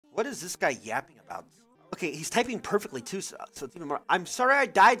What is this guy yapping about? Okay, he's typing perfectly too, so it's even more. I'm sorry I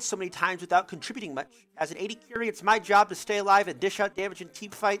died so many times without contributing much. As an 80 carry, it's my job to stay alive and dish out damage in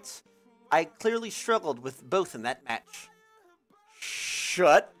team fights. I clearly struggled with both in that match.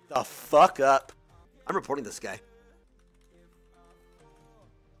 Shut the fuck up. I'm reporting this guy.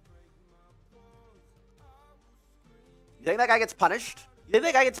 You think that guy gets punished? You think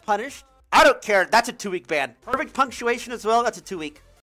that guy gets punished? I don't care. That's a 2-week ban. Perfect punctuation as well. That's a 2-week.